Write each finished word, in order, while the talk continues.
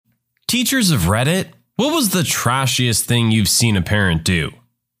Teachers of Reddit, what was the trashiest thing you've seen a parent do?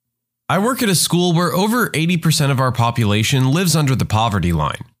 I work at a school where over 80% of our population lives under the poverty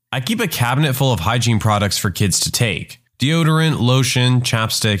line. I keep a cabinet full of hygiene products for kids to take. Deodorant, lotion,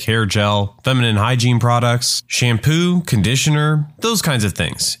 chapstick, hair gel, feminine hygiene products, shampoo, conditioner, those kinds of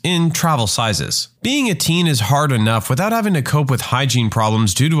things, in travel sizes. Being a teen is hard enough without having to cope with hygiene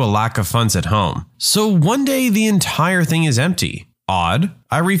problems due to a lack of funds at home. So one day the entire thing is empty. Odd.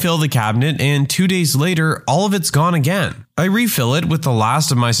 I refill the cabinet and 2 days later, all of it's gone again. I refill it with the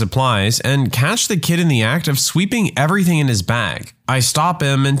last of my supplies and catch the kid in the act of sweeping everything in his bag. I stop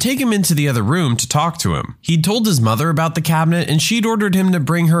him and take him into the other room to talk to him. He'd told his mother about the cabinet and she'd ordered him to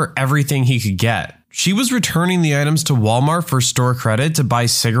bring her everything he could get. She was returning the items to Walmart for store credit to buy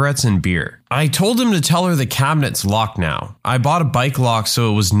cigarettes and beer. I told him to tell her the cabinet's locked now. I bought a bike lock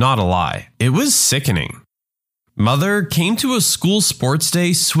so it was not a lie. It was sickening. Mother came to a school sports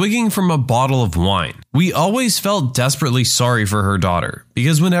day swigging from a bottle of wine. We always felt desperately sorry for her daughter,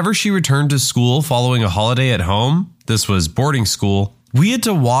 because whenever she returned to school following a holiday at home, this was boarding school, we had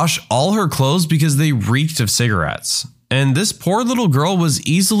to wash all her clothes because they reeked of cigarettes. And this poor little girl was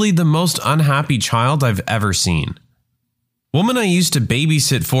easily the most unhappy child I've ever seen. Woman I used to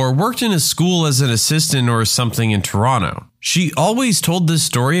babysit for worked in a school as an assistant or something in Toronto. She always told this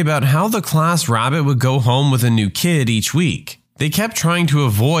story about how the class rabbit would go home with a new kid each week. They kept trying to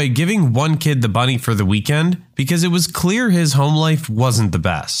avoid giving one kid the bunny for the weekend because it was clear his home life wasn't the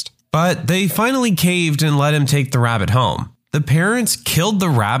best. But they finally caved and let him take the rabbit home. The parents killed the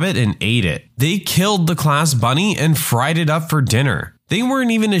rabbit and ate it. They killed the class bunny and fried it up for dinner. They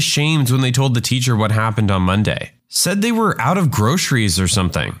weren't even ashamed when they told the teacher what happened on Monday. Said they were out of groceries or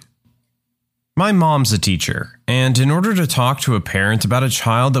something. My mom's a teacher, and in order to talk to a parent about a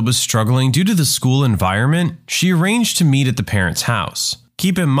child that was struggling due to the school environment, she arranged to meet at the parent's house.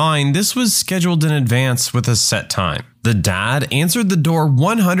 Keep in mind, this was scheduled in advance with a set time. The dad answered the door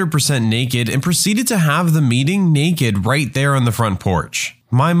 100% naked and proceeded to have the meeting naked right there on the front porch.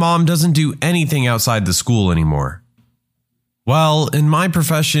 My mom doesn't do anything outside the school anymore. Well, in my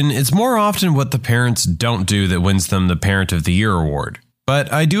profession, it's more often what the parents don't do that wins them the Parent of the Year award.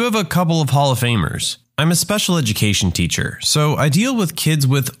 But I do have a couple of Hall of Famers. I'm a special education teacher, so I deal with kids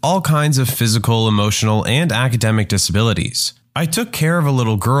with all kinds of physical, emotional, and academic disabilities. I took care of a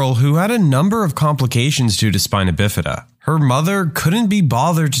little girl who had a number of complications due to spina bifida. Her mother couldn't be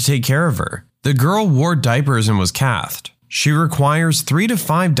bothered to take care of her. The girl wore diapers and was cathed. She requires 3 to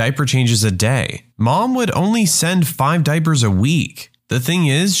 5 diaper changes a day. Mom would only send 5 diapers a week. The thing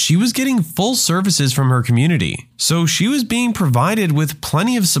is, she was getting full services from her community, so she was being provided with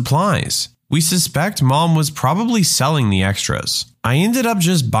plenty of supplies. We suspect Mom was probably selling the extras. I ended up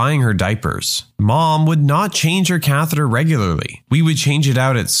just buying her diapers. Mom would not change her catheter regularly. We would change it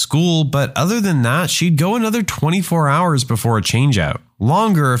out at school, but other than that, she'd go another 24 hours before a change out.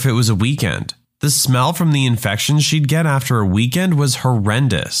 Longer if it was a weekend. The smell from the infections she'd get after a weekend was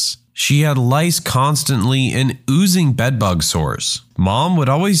horrendous. She had lice constantly and oozing bedbug sores. Mom would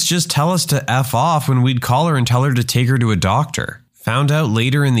always just tell us to F off when we'd call her and tell her to take her to a doctor. Found out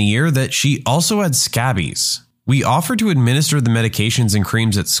later in the year that she also had scabies. We offered to administer the medications and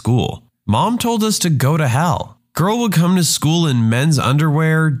creams at school. Mom told us to go to hell. Girl would come to school in men's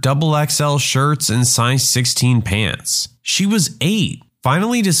underwear, XXL shirts, and size 16 pants. She was 8.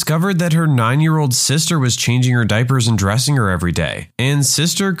 Finally discovered that her 9-year-old sister was changing her diapers and dressing her every day, and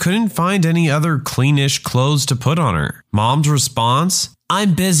sister couldn't find any other cleanish clothes to put on her. Mom's response?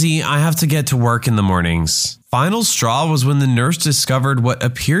 I'm busy, I have to get to work in the mornings. Final straw was when the nurse discovered what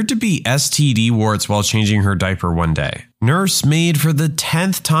appeared to be STD warts while changing her diaper one day. Nurse made for the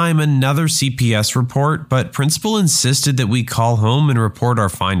 10th time another CPS report, but principal insisted that we call home and report our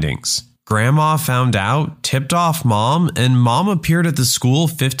findings. Grandma found out, tipped off Mom, and Mom appeared at the school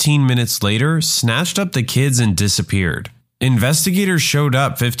 15 minutes later, snatched up the kids and disappeared. Investigators showed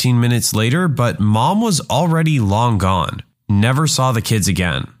up 15 minutes later, but Mom was already long gone. Never saw the kids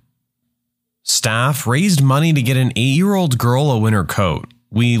again. Staff raised money to get an 8-year-old girl a winter coat.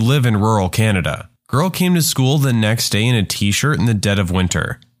 We live in rural Canada. Girl came to school the next day in a t-shirt in the dead of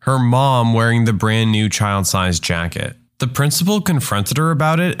winter. Her mom wearing the brand new child-sized jacket. The principal confronted her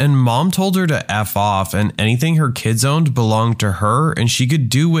about it, and Mom told her to F off, and anything her kids owned belonged to her and she could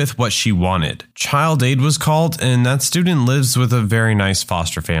do with what she wanted. Child aid was called, and that student lives with a very nice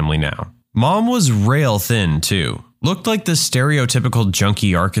foster family now. Mom was rail thin too. Looked like the stereotypical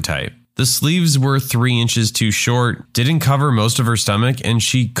junkie archetype. The sleeves were 3 inches too short, didn't cover most of her stomach, and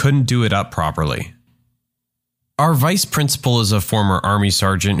she couldn't do it up properly. Our vice principal is a former army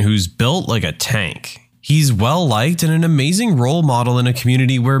sergeant who's built like a tank. He's well-liked and an amazing role model in a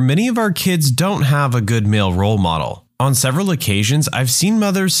community where many of our kids don't have a good male role model. On several occasions, I've seen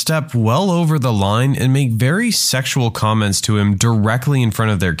mothers step well over the line and make very sexual comments to him directly in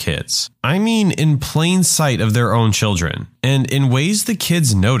front of their kids. I mean, in plain sight of their own children, and in ways the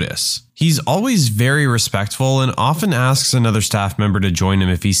kids notice. He's always very respectful and often asks another staff member to join him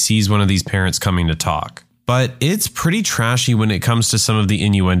if he sees one of these parents coming to talk. But it's pretty trashy when it comes to some of the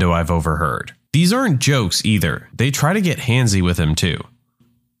innuendo I've overheard. These aren't jokes either. They try to get handsy with him too.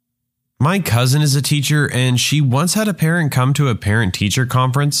 My cousin is a teacher, and she once had a parent come to a parent-teacher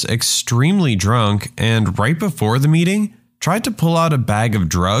conference extremely drunk and right before the meeting, tried to pull out a bag of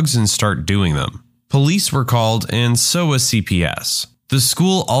drugs and start doing them. Police were called, and so was CPS. The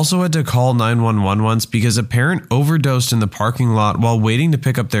school also had to call 911 once because a parent overdosed in the parking lot while waiting to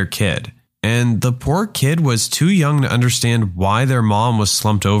pick up their kid, and the poor kid was too young to understand why their mom was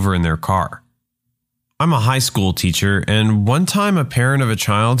slumped over in their car. I'm a high school teacher, and one time a parent of a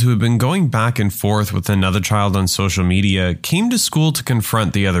child who had been going back and forth with another child on social media came to school to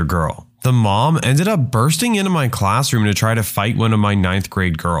confront the other girl. The mom ended up bursting into my classroom to try to fight one of my 9th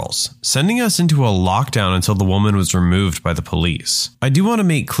grade girls, sending us into a lockdown until the woman was removed by the police. I do want to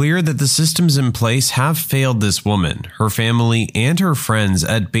make clear that the systems in place have failed this woman, her family, and her friends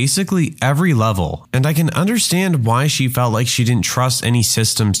at basically every level, and I can understand why she felt like she didn't trust any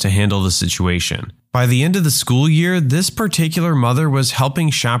systems to handle the situation. By the end of the school year, this particular mother was helping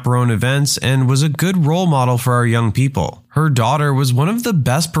chaperone events and was a good role model for our young people. Her daughter was one of the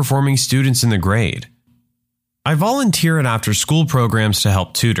best performing students in the grade. I volunteer at after-school programs to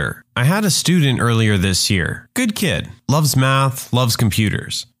help tutor. I had a student earlier this year. Good kid. Loves math, loves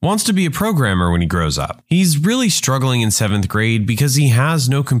computers. Wants to be a programmer when he grows up. He's really struggling in 7th grade because he has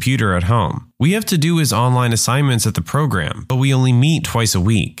no computer at home. We have to do his online assignments at the program, but we only meet twice a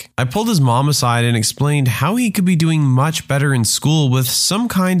week. I pulled his mom aside and explained how he could be doing much better in school with some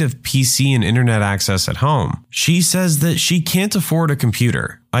kind of PC and internet access at home. She says that she can't afford a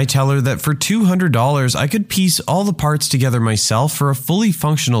computer. I tell her that for $200, I could piece all the parts together myself for a fully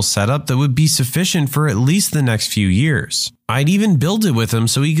functional setup that would be sufficient for at least the next few years. I'd even build it with him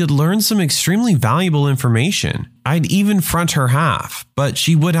so he could learn some extremely valuable information. I'd even front her half, but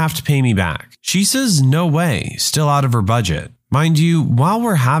she would have to pay me back. She says no way, still out of her budget. Mind you, while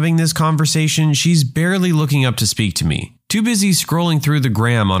we're having this conversation, she's barely looking up to speak to me, too busy scrolling through the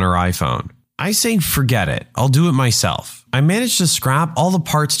gram on her iPhone. I say forget it, I'll do it myself. I managed to scrap all the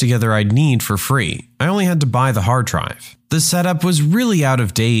parts together I'd need for free. I only had to buy the hard drive. The setup was really out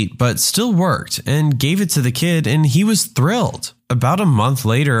of date, but still worked, and gave it to the kid, and he was thrilled. About a month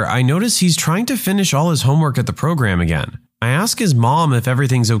later, I notice he's trying to finish all his homework at the program again. I ask his mom if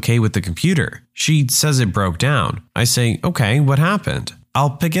everything's okay with the computer. She says it broke down. I say, okay, what happened?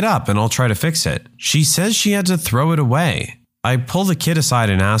 I'll pick it up and I'll try to fix it. She says she had to throw it away. I pull the kid aside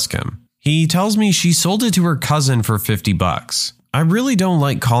and ask him. He tells me she sold it to her cousin for $50. I really don't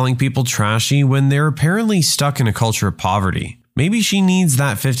like calling people trashy when they're apparently stuck in a culture of poverty. Maybe she needs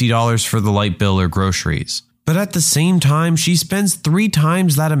that $50 for the light bill or groceries. But at the same time, she spends 3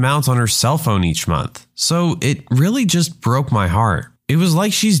 times that amount on her cell phone each month. So it really just broke my heart. It was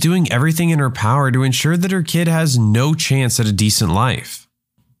like she's doing everything in her power to ensure that her kid has no chance at a decent life.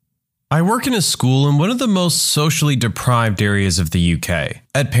 I work in a school in one of the most socially deprived areas of the UK.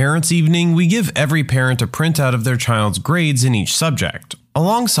 At Parents' Evening, we give every parent a printout of their child's grades in each subject,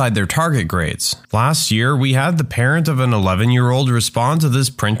 alongside their target grades. Last year, we had the parent of an 11-year-old respond to this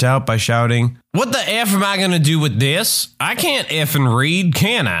printout by shouting, "What the F am I going to do with this? I can't effing read,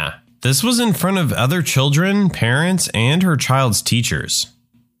 can I?" This was in front of other children, parents, and her child's teachers.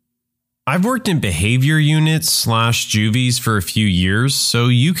 I've worked in behavior units / juvies for a few years, so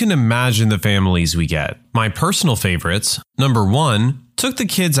you can imagine the families we get. My personal favorites, number 1, took the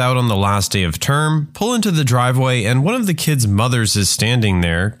kids out on the last day of term, pull into the driveway, and one of the kids' mothers is standing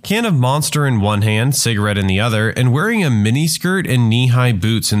there, can of Monster in one hand, cigarette in the other, and wearing a miniskirt and knee-high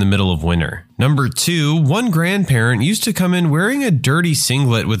boots in the middle of winter. Number 2, one grandparent used to come in wearing a dirty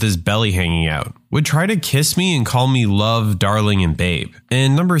singlet with his belly hanging out, would try to kiss me and call me love, darling, and babe.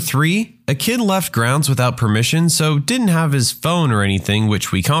 And number 3, a kid left grounds without permission, so didn't have his phone or anything,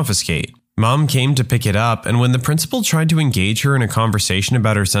 which we confiscate. Mom came to pick it up, and when the principal tried to engage her in a conversation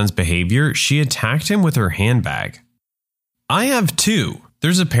about her son's behavior, she attacked him with her handbag. I have 2.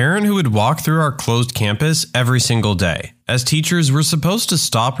 There's a parent who would walk through our closed campus every single day. As teachers, we're supposed to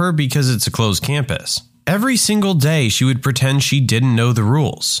stop her because it's a closed campus. Every single day, she would pretend she didn't know the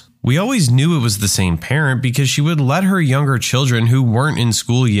rules. We always knew it was the same parent because she would let her younger children who weren't in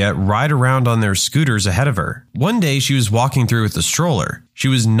school yet ride around on their scooters ahead of her. One day she was walking through with a stroller. She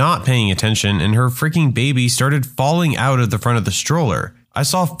was not paying attention and her freaking baby started falling out of the front of the stroller. I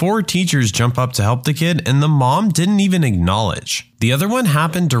saw 4 teachers jump up to help the kid and the mom didn't even acknowledge. The other one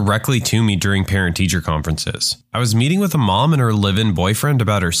happened directly to me during parent-teacher conferences. I was meeting with a mom and her live-in boyfriend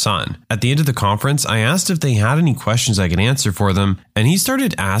about her son. At the end of the conference, I asked if they had any questions I could answer for them, and he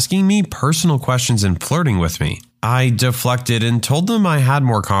started asking me personal questions and flirting with me. I deflected and told them I had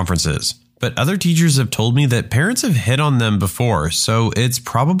more conferences. But other teachers have told me that parents have hit on them before, so it's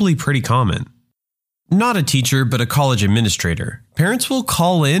probably pretty common. Not a teacher, but a college administrator. Parents will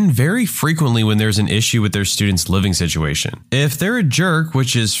call in very frequently when there's an issue with their student's living situation. If they're a jerk,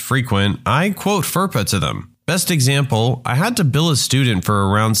 which is frequent, I quote FERPA to them. Best example, I had to bill a student for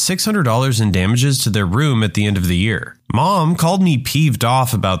around $600 in damages to their room at the end of the year. Mom called me peeved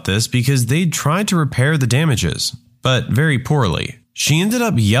off about this because they'd tried to repair the damages, but very poorly. She ended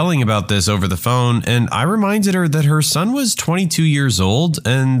up yelling about this over the phone, and I reminded her that her son was 22 years old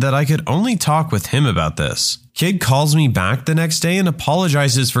and that I could only talk with him about this. Kid calls me back the next day and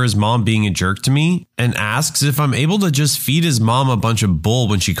apologizes for his mom being a jerk to me and asks if I'm able to just feed his mom a bunch of bull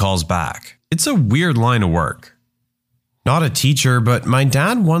when she calls back. It's a weird line of work. Not a teacher, but my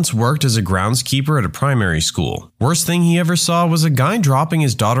dad once worked as a groundskeeper at a primary school. Worst thing he ever saw was a guy dropping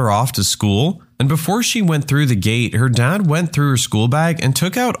his daughter off to school, and before she went through the gate, her dad went through her school bag and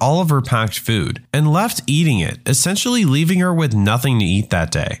took out all of her packed food and left eating it, essentially leaving her with nothing to eat that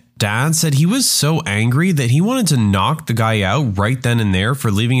day. Dad said he was so angry that he wanted to knock the guy out right then and there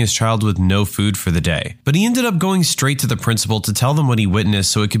for leaving his child with no food for the day, but he ended up going straight to the principal to tell them what he witnessed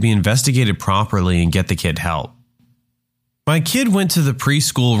so it could be investigated properly and get the kid help. My kid went to the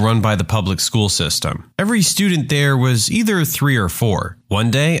preschool run by the public school system. Every student there was either 3 or 4.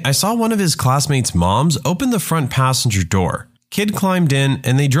 One day, I saw one of his classmates' moms open the front passenger door. Kid climbed in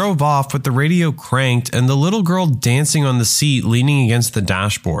and they drove off with the radio cranked and the little girl dancing on the seat leaning against the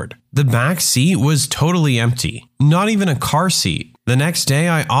dashboard. The back seat was totally empty, not even a car seat. The next day,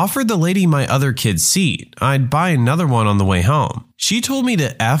 I offered the lady my other kid's seat. I'd buy another one on the way home. She told me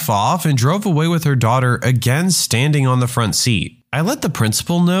to F off and drove away with her daughter again standing on the front seat. I let the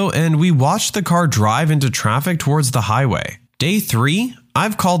principal know and we watched the car drive into traffic towards the highway. Day 3,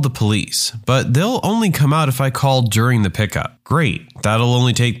 I've called the police, but they'll only come out if I call during the pickup. Great, that'll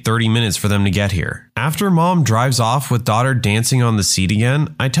only take 30 minutes for them to get here. After mom drives off with daughter dancing on the seat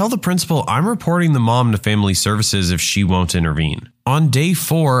again, I tell the principal I'm reporting the mom to family services if she won't intervene. On day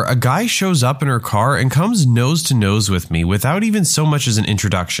 4, a guy shows up in her car and comes nose to nose with me without even so much as an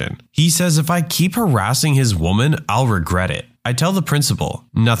introduction. He says if I keep harassing his woman, I'll regret it. I tell the principal,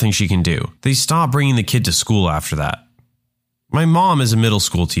 nothing she can do. They stop bringing the kid to school after that. My mom is a middle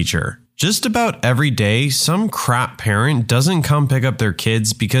school teacher. Just about every day, some crap parent doesn't come pick up their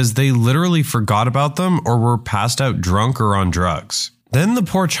kids because they literally forgot about them or were passed out drunk or on drugs. Then the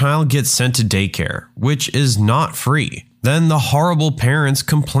poor child gets sent to daycare, which is not free. Then the horrible parents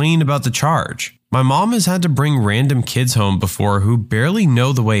complain about the charge. My mom has had to bring random kids home before who barely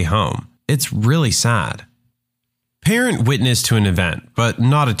know the way home. It's really sad. Parent witness to an event, but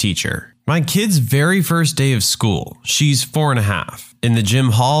not a teacher. My kid's very first day of school. She's 4.5. In the gym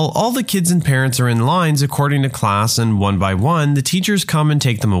hall, all the kids and parents are in lines according to class, and one by one, the teachers come and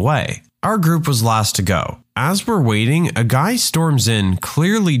take them away. Our group was last to go. As we're waiting, a guy storms in,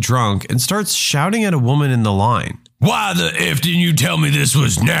 clearly drunk, and starts shouting at a woman in the line. "Why the F didn't you tell me this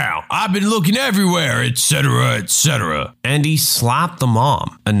was now? I've been looking everywhere, etc., etc." And he slapped the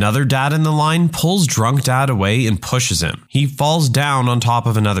mom. Another dad in the line pulls drunk dad away and pushes him. He falls down on top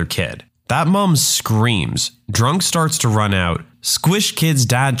of another kid. That mom screams. Drunk starts to run out. Squish kid's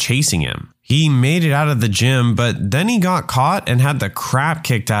dad chasing him. He made it out of the gym, but then he got caught and had the crap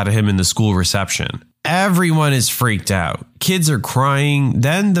kicked out of him in the school reception. Everyone is freaked out. Kids are crying.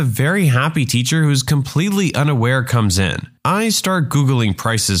 Then the very happy teacher who's completely unaware comes in. I start Googling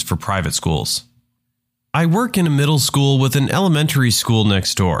prices for private schools. I work in a middle school with an elementary school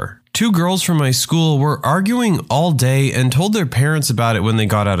next door. 2 girls from my school were arguing all day and told their parents about it when they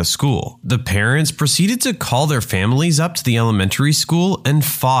got out of school. The parents proceeded to call their families up to the elementary school and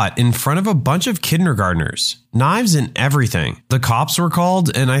fought in front of a bunch of kindergartners. Knives and everything. The cops were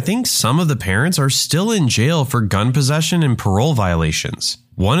called, and I think some of the parents are still in jail for gun possession and parole violations.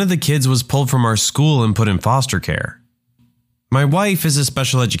 One of the kids was pulled from our school and put in foster care. My wife is a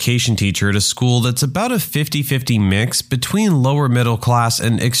special education teacher at a school that's about a 50-50 mix between lower middle class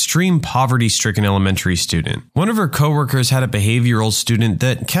and extreme poverty-stricken elementary student. One of her coworkers had a behavioral student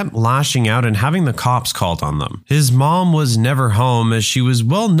that kept lashing out and having the cops called on them. His mom was never home as she was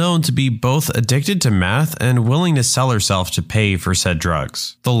well known to be both addicted to meth and willing to sell herself to pay for said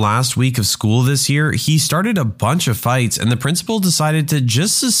drugs. The last week of school this year, he started a bunch of fights and the principal decided to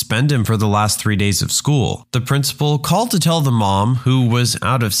just suspend him for the last 3 days of school. The principal called to tell the mom, who was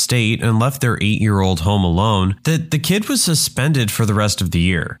out of state and left their 8-year-old home alone, that the kid was suspended for the rest of the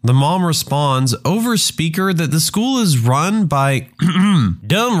year. The mom responds over speaker that the school is run by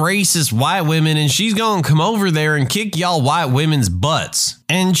dumb racist white women and she's gonna come over there and kick y'all white women's butts.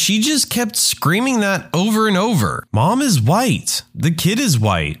 And she just kept screaming that over and over. Mom is white. The kid is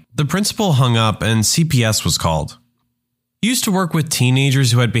white. The principal hung up and CPS was called. Used to work with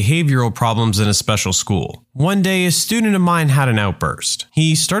teenagers who had behavioral problems in a special school. One day, a student of mine had an outburst.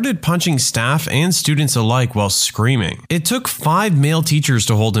 He started punching staff and students alike while screaming. It took 5 male teachers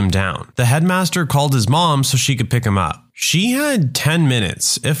to hold him down. The headmaster called his mom so she could pick him up. She had 10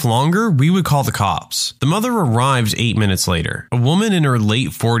 minutes. If longer, we would call the cops. The mother arrived 8 minutes later. A woman in her late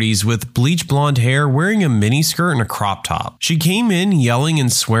 40s with bleach blonde hair wearing a miniskirt and a crop top. She came in yelling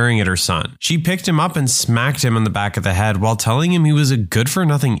and swearing at her son. She picked him up and smacked him on the back of the head while telling him he was a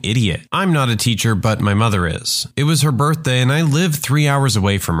good-for-nothing idiot. I'm not a teacher, but my mother is. It was her birthday and I live 3 hours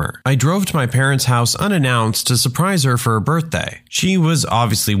away from her. I drove to my parents' house unannounced to surprise her for her birthday. She was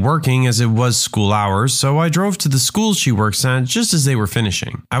obviously working as it was school hours, so I drove to the school she works at just as they were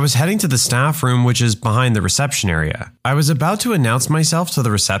finishing. I was heading to the staff room, which is behind the reception area. I was about to announce myself to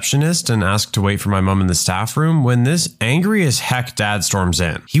the receptionist and ask to wait for my mom in the staff room when this angry as heck dad storms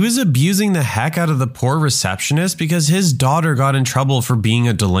in. He was abusing the heck out of the poor receptionist because his daughter got in trouble for being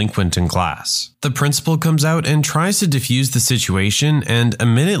a delinquent in class. The principal comes out and tries to defuse the situation, and a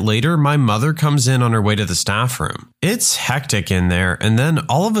minute later, my mother comes in on her way to the staff room. It's hectic in there, and then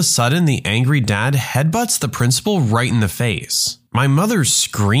all of a sudden, the angry dad headbutts the principal right in the face. My mother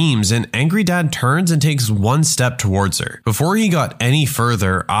screams and angry dad turns and takes 1 step towards her. Before he got any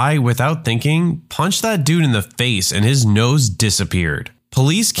further, I, without thinking, punched that dude in the face and his nose disappeared.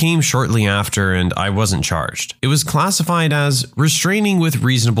 Police came shortly after and I wasn't charged. It was classified as restraining with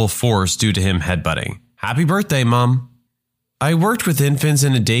reasonable force due to him headbutting. Happy birthday, Mom. I worked with infants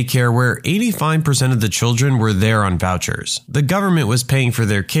in a daycare where 85% of the children were there on vouchers. The government was paying for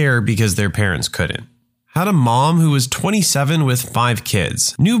their care because their parents couldn't. Had a mom who was 27 with 5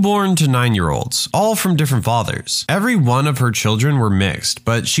 kids, newborn to 9-year-olds, all from different fathers. Every one of her children were mixed,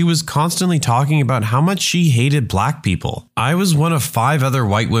 but she was constantly talking about how much she hated black people. I was one of 5 other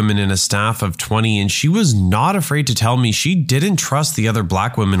white women in a staff of 20, and she was not afraid to tell me she didn't trust the other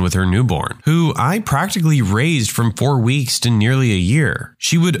black women with her newborn, who I practically raised from 4 weeks to nearly a year.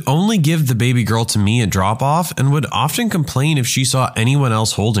 She would only give the baby girl to me at drop-off and would often complain if she saw anyone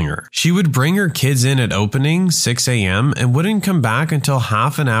else holding her. She would bring her kids in at opening, 6 a.m., and wouldn't come back until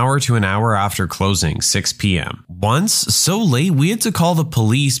half an hour to an hour after closing, 6 p.m. Once, so late we had to call the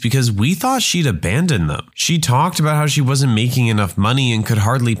police because we thought she'd abandoned them. She talked about how she wasn't making enough money and could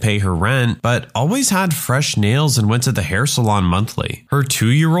hardly pay her rent, but always had fresh nails and went to the hair salon monthly. Her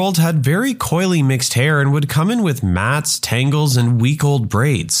 2-year-old had very coily mixed hair and would come in with mats, tangles, and week-old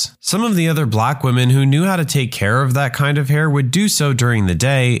braids. Some of the other black women who knew how to take care of that kind of hair would do so during the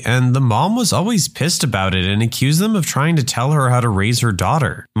day, and the mom was always pissed about it and accused them of trying to tell her how to raise her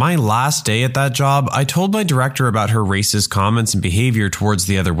daughter. My last day at that job, I told my director about her racist comments and behavior towards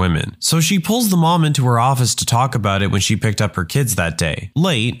the other women. So she pulls the mom into her office to talk about it when she picked up her kids that day.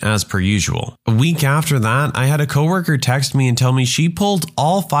 Late, as per usual. A week after that, I had a coworker text me and tell me she pulled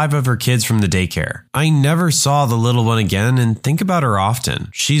all 5 of her kids from the daycare. I never saw the little one again and think about her often.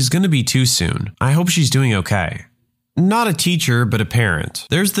 She's gonna be 2 soon. I hope she's doing okay. Not a teacher, but a parent.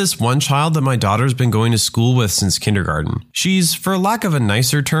 There's this one child that my daughter's been going to school with since kindergarten. She's, for lack of a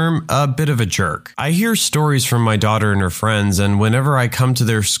nicer term, a bit of a jerk. I hear stories from my daughter and her friends, and whenever I come to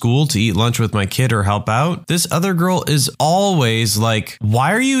their school to eat lunch with my kid or help out, this other girl is always like,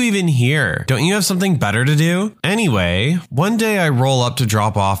 "Why are you even here? Don't you have something better to do?" Anyway, one day I roll up to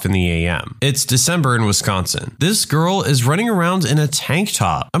drop off in the AM. It's December in Wisconsin. This girl is running around in a tank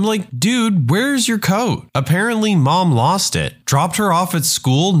top. I'm like, dude, where's your coat? Apparently, Mom lost it. Dropped her off at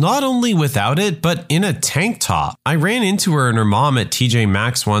school not only without it, but in a tank top. I ran into her and her mom at TJ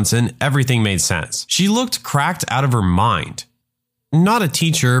Maxx once and everything made sense. She looked cracked out of her mind. Not a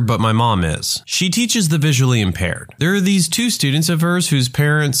teacher, but my mom is. She teaches the visually impaired. There are these two students of hers whose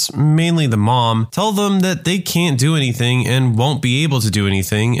parents, mainly the mom, tell them that they can't do anything and won't be able to do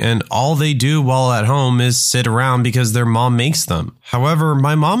anything, and all they do while at home is sit around because their mom makes them. However,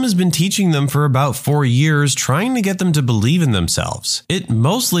 my mom has been teaching them for about 4 years, trying to get them to believe in themselves. It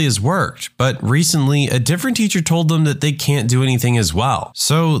mostly has worked, but recently a different teacher told them that they can't do anything as well.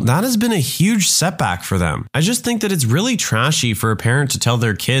 So that has been a huge setback for them. I just think that it's really trashy for a parent to tell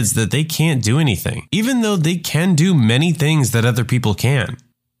their kids that they can't do anything, even though they can do many things that other people can.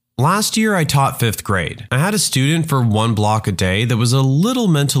 Last year, I taught 5th grade. I had a student for 1 block a day that was a little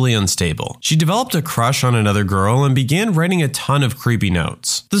mentally unstable. She developed a crush on another girl and began writing a ton of creepy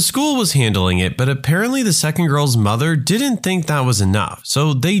notes. The school was handling it, but apparently the second girl's mother didn't think that was enough,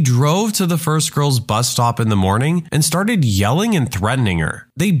 so they drove to the first girl's bus stop in the morning and started yelling and threatening her.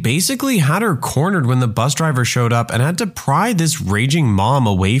 They basically had her cornered when the bus driver showed up and had to pry this raging mom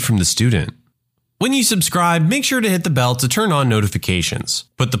away from the student. When you subscribe, make sure to hit the bell to turn on notifications.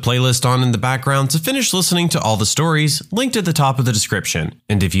 Put the playlist on in the background to finish listening to all the stories, linked at the top of the description.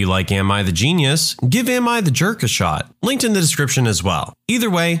 And if you like Am I the Genius, give Am I the Jerk a shot, linked in the description as well. Either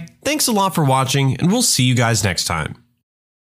way, thanks a lot for watching, and we'll see you guys next time.